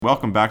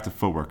Welcome back to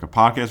Footwork, a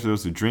podcast for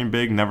those who dream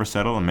big, never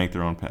settle, and make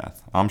their own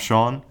path. I'm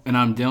Sean. And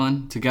I'm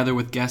Dylan. Together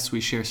with guests, we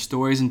share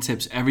stories and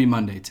tips every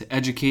Monday to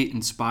educate,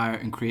 inspire,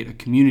 and create a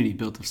community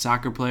built of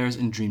soccer players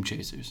and dream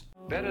chasers.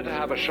 Better to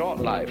have a short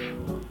life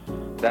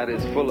that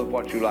is full of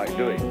what you like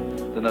doing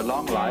than a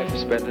long life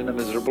spent in a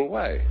miserable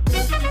way.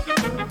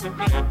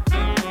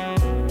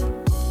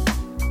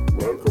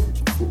 Welcome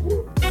to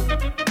Footwork.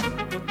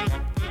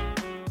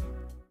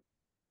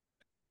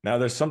 Now,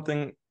 there's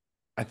something,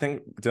 I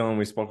think, Dylan,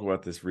 we spoke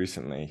about this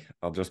recently.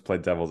 I'll just play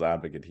devil's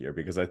advocate here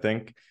because I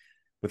think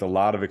with a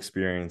lot of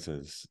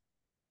experiences,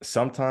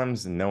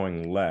 sometimes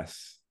knowing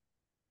less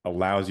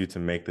allows you to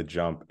make the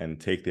jump and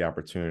take the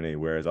opportunity,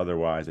 whereas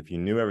otherwise, if you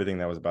knew everything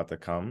that was about to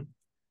come,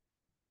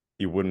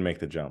 you wouldn't make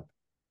the jump.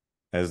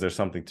 Is there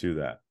something to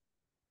that?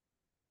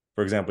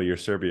 For example, your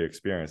Serbia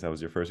experience, that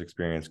was your first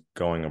experience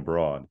going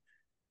abroad,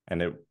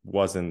 and it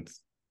wasn't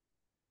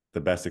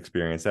the best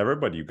experience ever,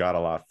 but you got a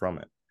lot from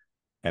it.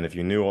 And if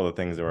you knew all the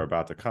things that were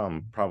about to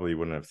come, probably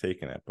wouldn't have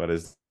taken it. But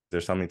is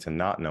there something to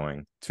not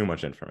knowing too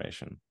much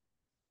information?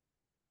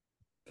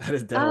 That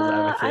is devil's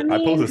advocate. I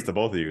pose this to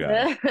both of you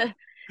guys. Do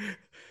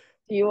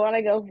you want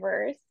to go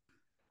first?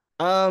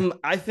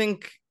 I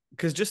think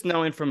because just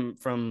knowing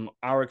from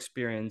our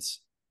experience,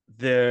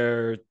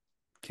 there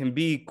can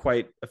be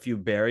quite a few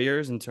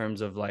barriers in terms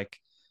of like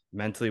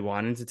mentally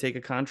wanting to take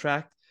a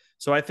contract.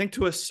 So I think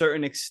to a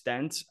certain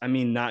extent,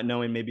 not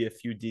knowing maybe a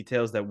few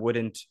details that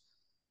wouldn't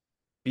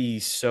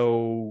be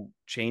so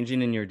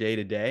changing in your day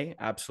to day.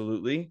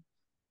 Absolutely.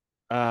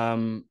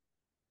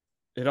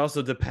 It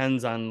also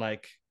depends on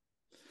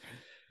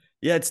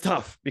it's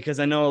tough because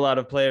I know a lot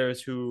of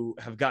players who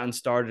have gotten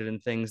started in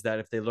things that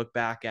if they look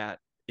back at,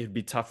 it'd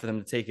be tough for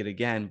them to take it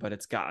again, but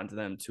it's gotten to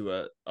them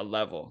to a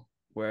level,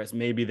 whereas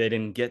maybe they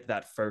didn't get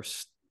that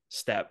first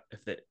step.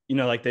 If they,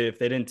 if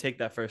they didn't take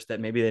that first step,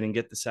 maybe they didn't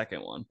get the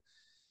second one.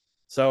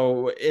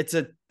 So it's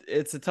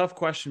a tough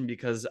question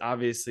because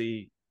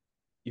obviously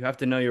you have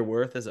to know your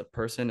worth as a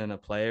person and a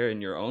player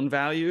and your own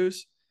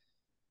values,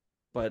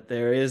 but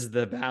there is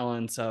the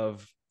balance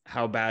of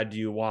how bad do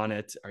you want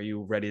it? Are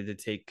you ready to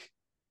take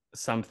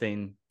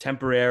something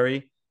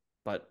temporary,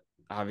 but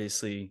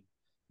obviously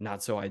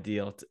not so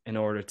ideal in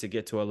order to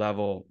get to a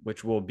level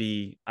which will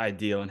be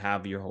ideal and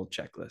have your whole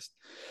checklist?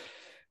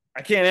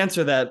 I can't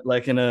answer that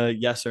like in a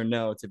yes or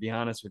no, to be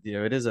honest with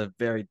you. It is a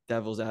very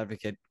devil's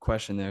advocate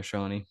question there,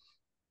 Shawnee.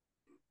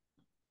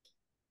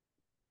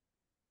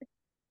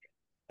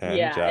 And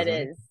Yeah, Jazmin?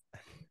 it is.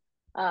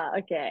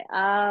 Okay.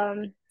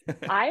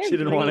 I She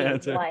didn't want to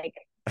answer.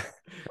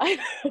 I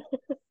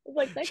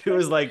was she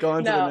was like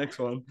going to the next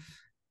one.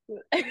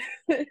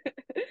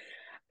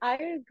 I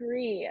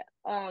agree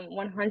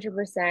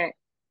 100%.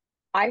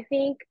 I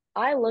think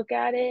I look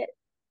at it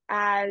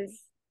as,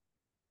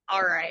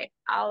 all right,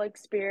 I'll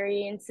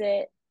experience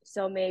it,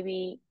 so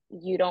maybe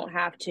you don't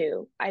have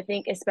to. I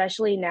think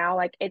especially now,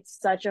 like it's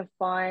such a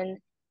fun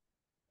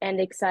and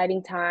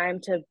exciting time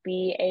to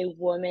be a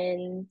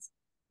women's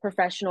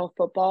professional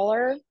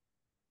footballer.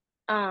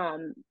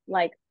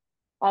 Like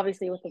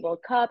obviously with the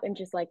World Cup and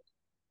just like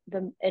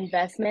the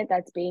investment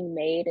that's being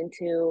made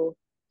into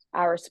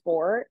our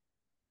sport.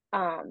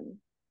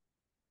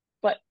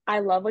 But I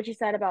love what you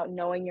said about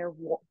knowing your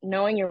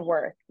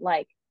worth.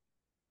 Like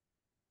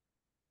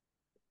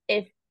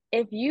if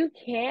you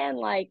can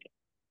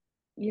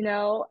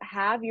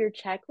have your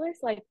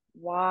checklist, like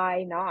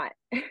why not?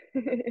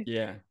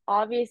 Yeah.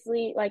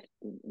 Obviously, like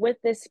with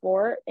this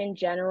sport in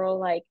general,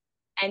 like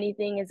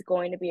anything is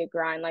going to be a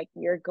grind. Like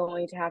you're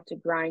going to have to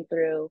grind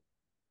through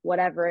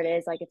whatever it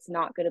is. Like it's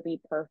not going to be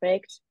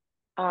perfect.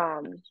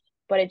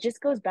 But it just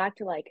goes back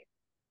to like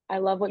I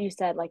love what you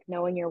said, like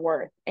knowing your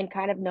worth and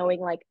kind of knowing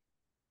like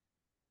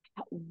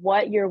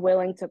what you're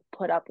willing to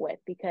put up with,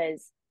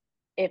 because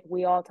if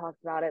we all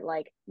talked about it,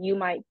 like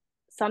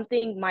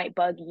something might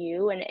bug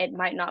you and it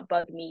might not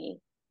bug me.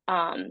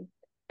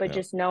 But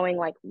just knowing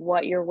like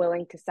what you're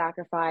willing to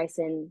sacrifice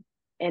and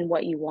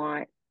what you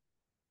want.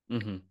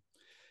 Mm-hmm.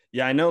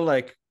 Yeah, I know,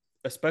 like,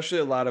 especially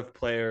a lot of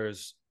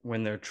players,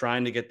 when they're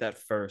trying to get that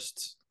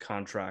first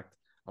contract,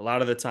 a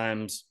lot of the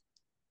times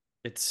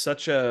it's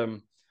such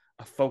a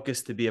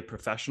focus to be a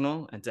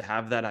professional and to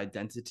have that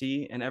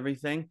identity and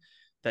everything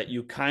that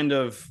you kind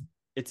of,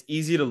 it's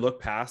easy to look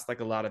past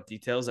like a lot of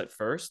details at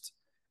first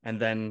and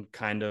then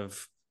kind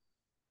of,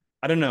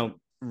 I don't know,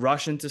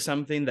 rush into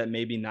something that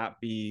maybe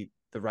not be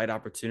the right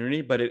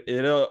opportunity. But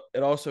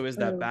it also is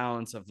that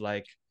balance of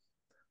like,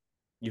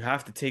 you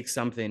have to take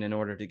something in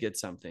order to get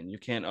something. You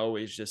can't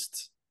always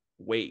just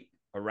wait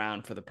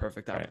around for the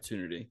perfect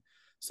opportunity. Right.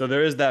 So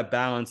there is that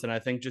balance. And I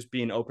think just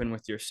being open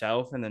with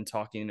yourself and then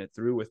talking it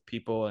through with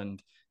people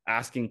and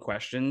asking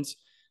questions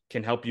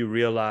can help you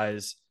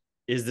realize,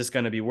 is this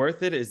going to be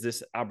worth it? Is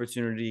this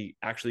opportunity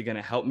actually going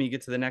to help me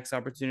get to the next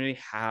opportunity?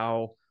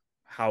 How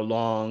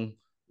long,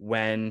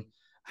 when,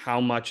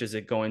 how much is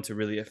it going to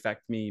really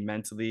affect me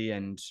mentally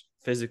and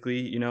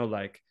physically,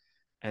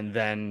 and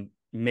then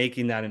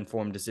making that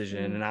informed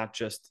decision and not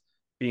just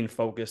being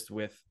focused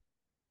with,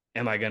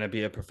 am I going to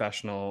be a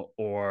professional,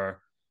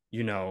 or,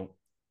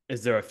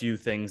 is there a few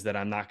things that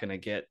I'm not going to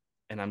get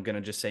and I'm going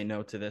to just say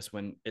no to this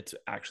when it's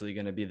actually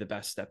going to be the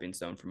best stepping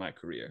stone for my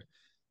career?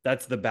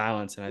 That's the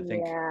balance. And I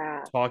think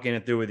Yeah. talking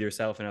it through with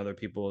yourself and other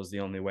people is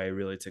the only way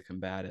really to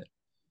combat it.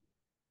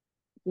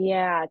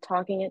 Yeah,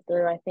 talking it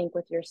through, I think,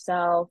 with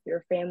yourself,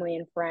 your family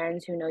and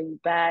friends who know you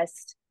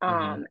best,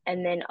 and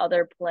then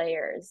other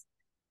players,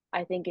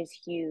 I think is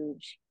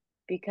huge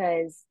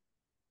because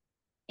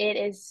it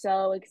is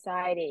so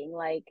exciting.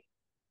 Like,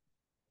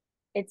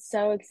 it's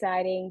so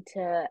exciting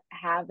to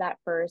have that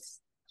first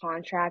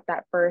contract,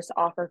 that first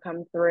offer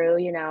come through,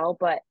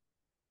 but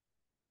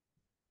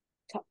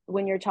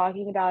when you're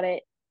talking about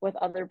it with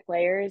other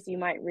players, you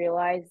might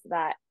realize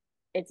that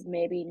it's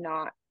maybe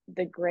not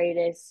the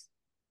greatest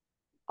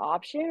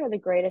option or the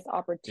greatest Yeah.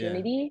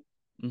 opportunity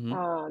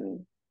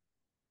Mm-hmm.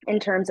 in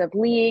terms of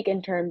league,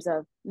 in terms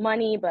of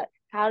money, but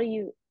how do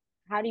you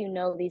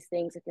know these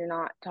things if you're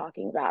not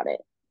talking about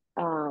it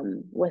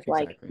with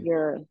like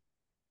Exactly.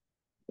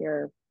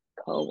 your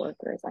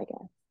coworkers, I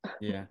guess.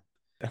 Yeah.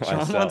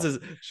 Myself.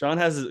 Sean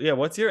has his, yeah.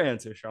 What's your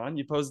answer, Sean?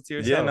 You posed it to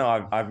Yeah, yourself.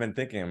 no, I've been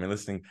thinking. I mean,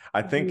 listening.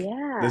 I think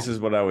Yeah. this is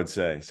what I would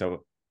say.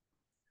 So,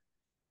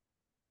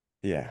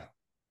 yeah,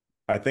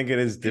 I think it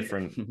is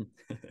different.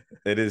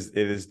 It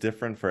is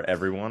different for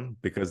everyone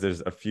because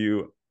there's a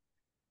few,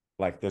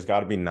 like there's got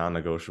to be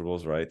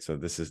non-negotiables, right? So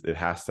it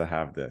has to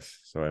have this.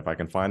 So if I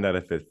can find out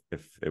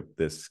if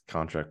this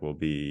contract will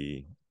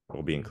be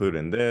included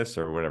in this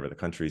or whatever, the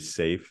country's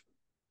safe.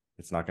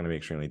 It's not going to be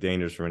extremely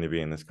dangerous for me to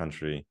be in this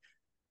country.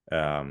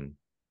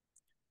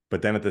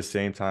 But then at the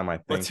same time, I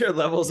What's think your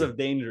levels of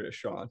dangerous,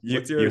 Sean?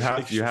 What's your you have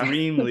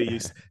extremely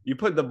you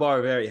put the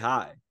bar very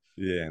high.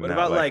 yeah, What no,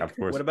 about like of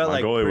what course about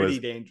like Mongolia pretty was.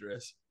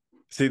 dangerous?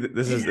 See,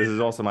 this is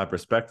also my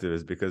perspective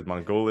is because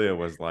Mongolia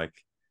was like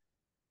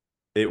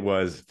it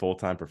was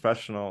full-time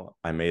professional.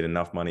 I made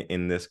enough money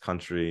in this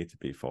country to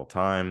be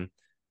full-time.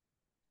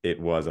 It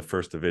was a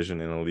first division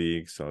in a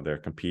league, so they're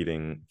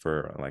competing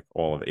for like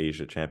all of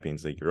Asia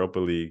Champions League, Europa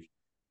League.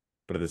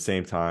 But at the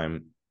same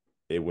time,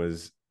 it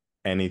was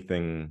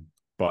anything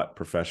but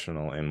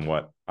professional in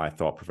what I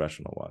thought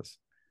professional was.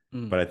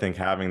 Mm. But I think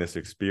having this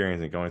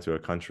experience and going to a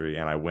country,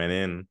 and I went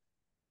in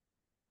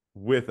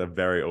with a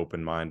very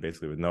open mind,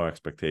 basically with no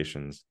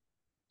expectations,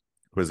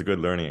 was a good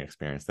learning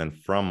experience. Then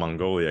from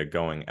Mongolia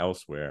going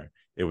elsewhere,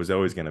 it was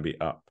always going to be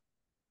up.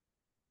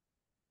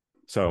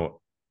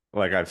 So,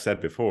 like I've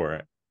said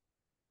before,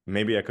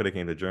 maybe I could have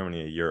came to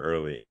Germany a year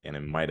early and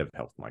it might have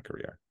helped my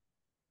career.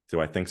 Do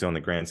I think so in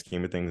the grand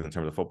scheme of things in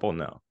terms of football?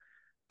 No.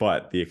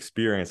 But the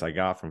experience I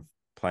got from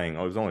playing,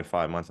 it was only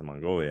 5 months in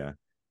Mongolia,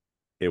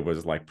 it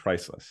was like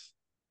priceless.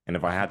 And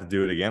if I had to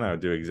do it again, I would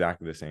do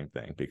exactly the same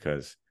thing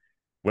because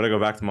would I go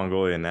back to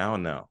Mongolia now?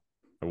 No,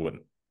 I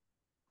wouldn't. You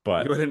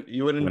But wouldn't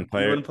you when wouldn't you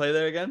player wouldn't play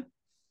there again?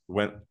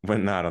 when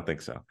no, I don't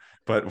think so.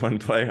 But when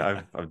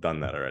player I've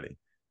done that already.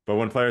 But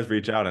when players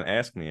reach out and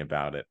ask me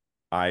about it,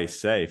 I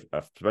say,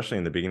 especially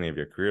in the beginning of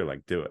your career,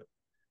 like do it.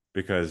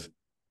 Because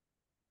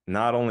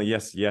not only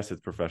yes,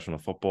 it's professional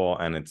football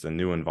and it's a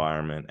new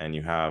environment and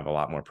you have a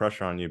lot more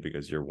pressure on you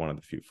because you're one of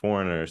the few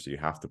foreigners, so you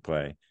have to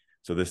play.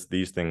 So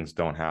these things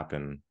don't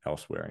happen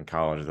elsewhere. In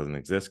college, it doesn't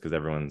exist because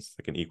everyone's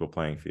like an equal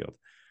playing field.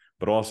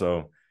 But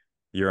also,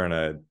 you're in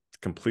a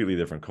completely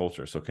different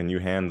culture. So can you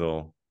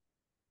handle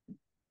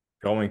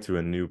going to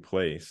a new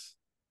place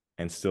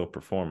and still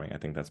performing? I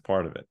think that's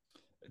part of it.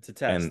 It's a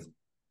test. And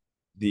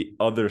the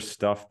other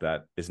stuff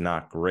that is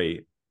not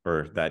great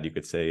or that you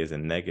could say is a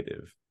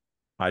negative,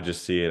 I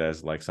just see it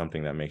as like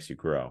something that makes you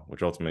grow,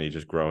 which ultimately you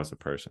just grow as a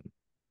person.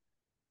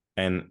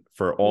 And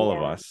for all of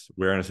Yeah. us,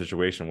 we're in a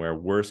situation where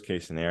worst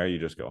case scenario, you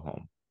just go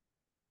home.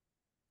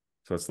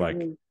 So it's like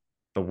Mhm.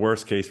 the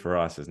worst case for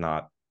us is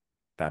not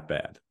that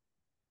bad.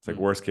 It's like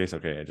Mm. worst case,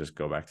 okay, I just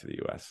go back to the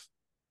US.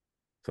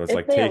 So it's If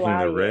like they taking allow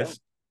the you.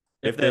 risk.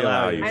 If If they they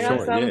allow allow you, you, I know sure.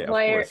 yeah. some Yeah, of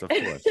player course, of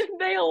course.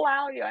 they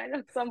allow you. I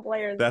know some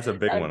players That's a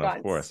big that have one, of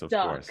gotten course, of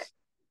stuck. course.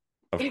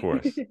 Of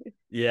course.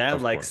 Yeah,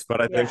 Of like course.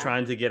 But I they're think Yeah.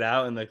 trying to get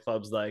out and the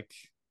club's like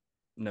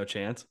no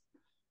chance.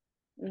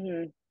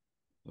 Hmm.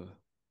 Ugh,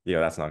 yeah,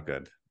 that's not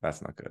good.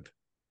 That's not good.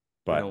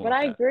 we don't But But want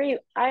I that. agree.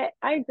 I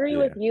agree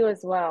with yeah. you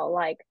as well.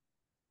 Like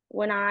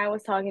when I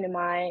was talking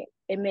to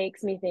it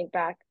makes me think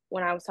back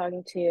when I was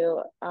talking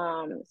to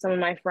some of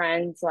my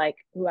friends like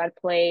who had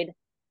played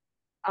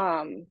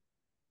um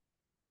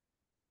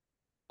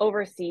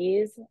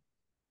overseas.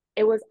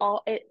 It was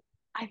all it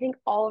I think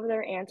all of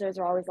their answers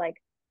are always like,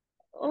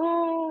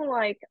 "Oh,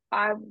 like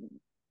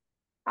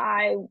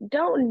I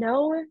don't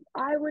know if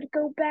I would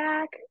go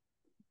back,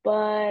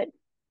 but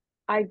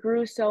I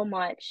grew so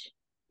much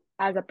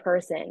as a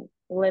person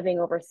living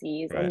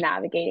overseas and Right.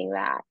 navigating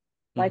that."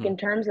 Like Mm-hmm. in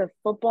terms of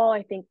football,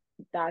 I think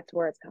that's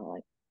where it's kind of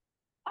like,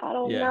 I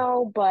don't Yeah.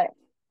 know, but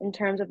in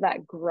terms of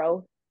that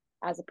growth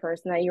as a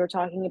person that you were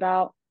talking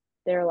about,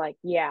 they're like,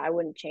 yeah, I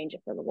wouldn't change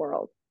it for the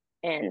world.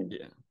 And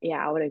Yeah.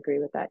 yeah, I would agree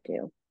with that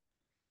too.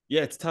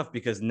 Yeah, it's tough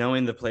because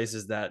knowing the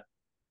places that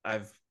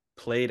I've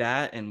played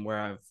at and where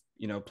I've,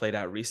 played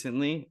at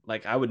recently,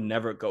 like I would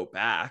never go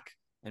back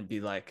and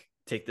be like,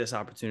 take this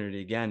opportunity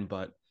again.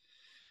 But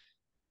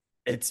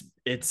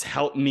it's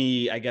helped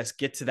me, I guess,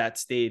 get to that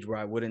stage where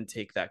I wouldn't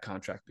take that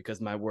contract because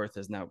my worth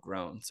has now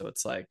grown. So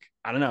it's like,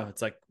 I don't know.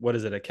 It's like, what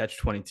is it? A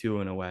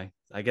catch-22 in a way.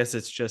 I guess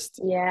it's just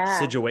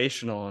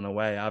situational in a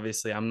way.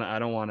 Obviously, I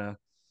don't want to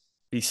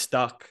be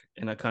stuck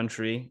in a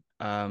country.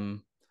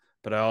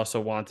 But I also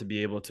want to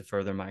be able to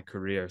further my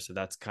career. So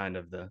that's kind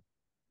of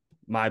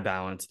my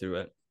balance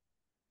through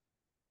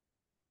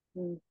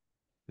it.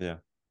 Yeah.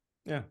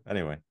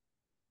 Anyway,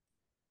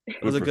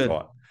 that was a good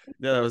thought.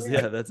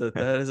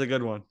 That is a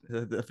good one.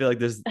 I feel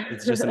like it's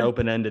just an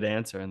open-ended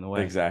answer in the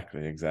way.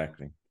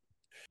 Exactly.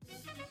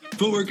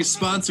 Footwork is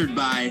sponsored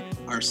by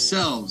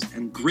ourselves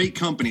and great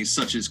companies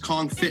such as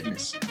Kong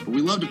Fitness. But we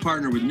love to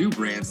partner with new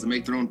brands to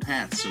make their own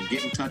paths, so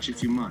get in touch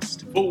if you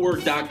must.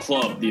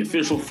 Footwork.club, the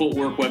official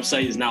Footwork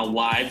website, is now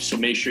live, so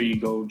make sure you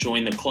go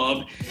join the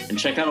club and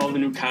check out all the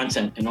new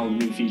content and all the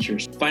new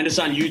features. Find us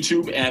on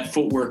YouTube at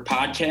Footwork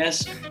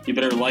Podcast. You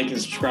better like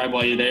and subscribe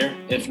while you're there.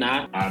 If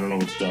not, I don't know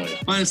what to tell you.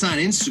 Find us on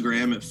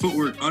Instagram at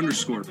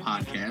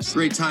Footwork_podcast.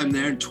 Great time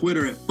there.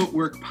 Twitter at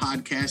Footwork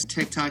Podcast.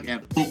 TikTok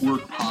at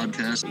Footwork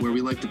Podcast, where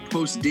we like to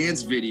post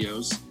dance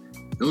videos.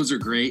 Those are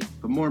great,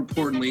 but more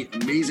importantly,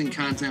 amazing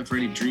content for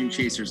any dream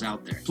chasers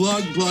out there.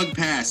 Plug,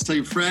 pass. Tell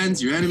your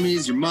friends, your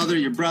enemies, your mother,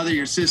 your brother,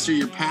 your sister,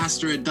 your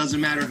pastor. It doesn't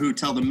matter who.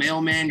 Tell the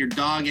mailman, your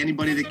dog,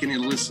 anybody that can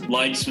listen.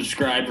 Like,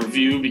 subscribe,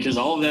 review, because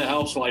all of that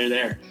helps while you're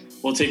there.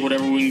 We'll take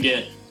whatever we can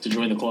get to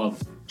join the club.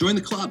 Join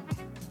the club.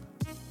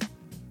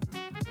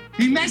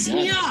 He messed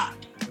me up.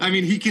 I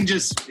mean, he can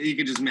just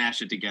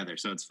mash it together,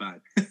 so it's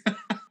fine.